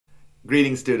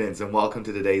Greetings students and welcome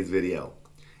to today's video.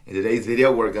 In today's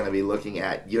video we're going to be looking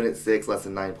at Unit 6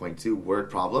 Lesson 9.2 word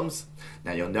problems.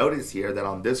 Now you'll notice here that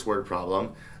on this word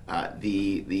problem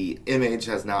the image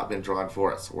has not been drawn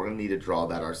for us. So we're going to need to draw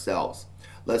that ourselves.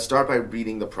 Let's start by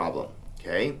reading the problem.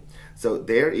 Okay, so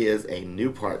there is a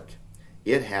new park.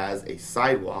 It has a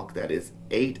sidewalk that is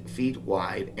 8 feet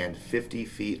wide and 50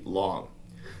 feet long.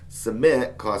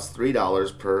 Cement costs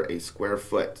 $3 per a square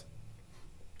foot.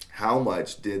 How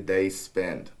much did they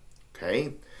spend?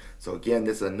 Okay, so again,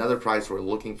 this is another price. We're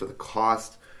looking for the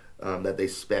cost that they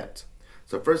spent.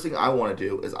 So first thing I want to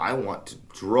do is I want to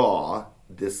draw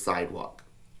this sidewalk,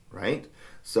 right?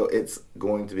 So it's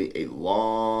going to be a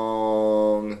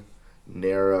long,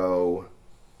 narrow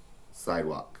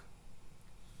sidewalk.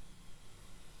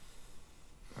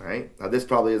 All right, now this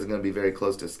probably isn't going to be very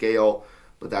close to scale,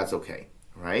 but that's okay,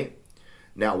 right?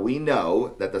 Now we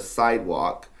know that the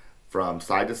sidewalk from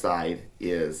side to side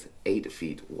is 8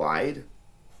 feet wide.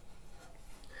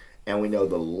 And we know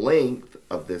the length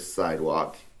of this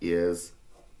sidewalk is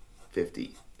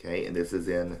 50. Okay, and this is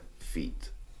in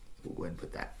feet. We'll go ahead and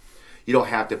put that. You don't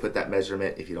have to put that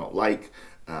measurement if you don't like,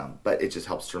 but it just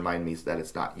helps to remind me that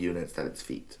it's not units, that it's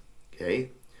feet.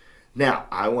 Okay, now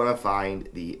I want to find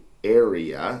the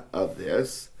area of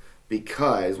this,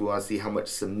 because we want to see how much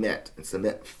cement, and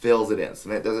cement fills it in.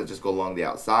 Cement doesn't just go along the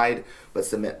outside, but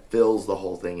cement fills the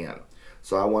whole thing in.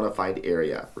 So I want to find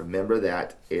area. Remember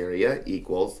that area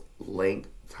equals length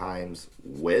times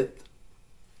width,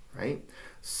 right?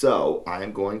 So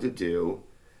I'm going to do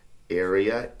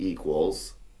area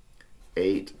equals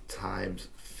 8 times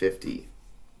 50.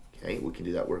 Okay, we can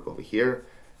do that work over here.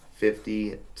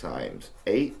 50 times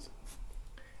 8.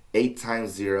 8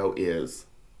 times 0 is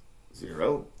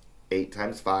 0. 8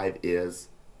 times 5 is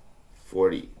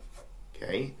 40.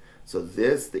 Okay, so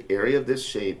the area of this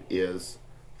shape is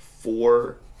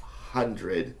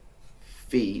 400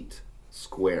 feet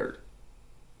squared.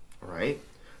 All right,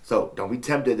 so don't be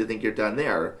tempted to think you're done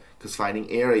there, because finding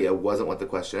area wasn't what the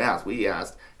question asked. We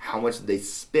asked how much did they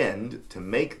spend to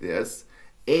make this,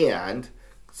 and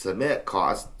cement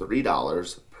cost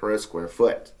 $3 per square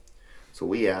foot. So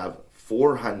we have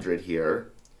 400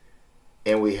 here,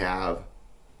 and we have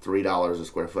 $3 a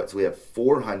square foot. So we have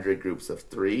 400 groups of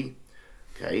 3.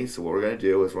 Okay, so what we're going to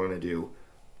do is we're going to do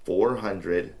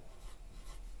 400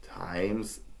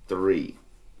 times 3.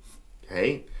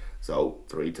 Okay, so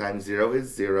 3 times 0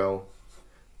 is 0.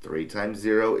 3 times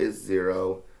 0 is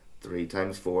 0. 3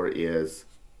 times 4 is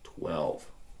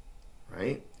 12.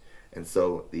 Right? And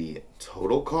so the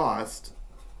total cost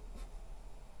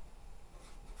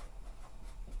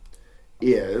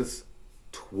is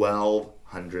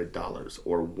 $1,200,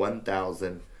 or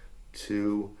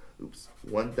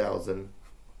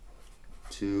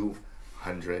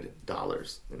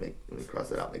 $1,200. Let me cross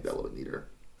that out, make that a little bit neater.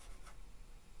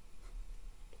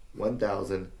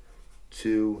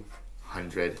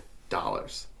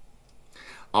 $1,200.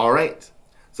 All right,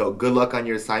 so good luck on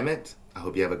your assignment. I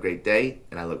hope you have a great day,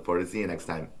 and I look forward to seeing you next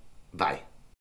time. Bye.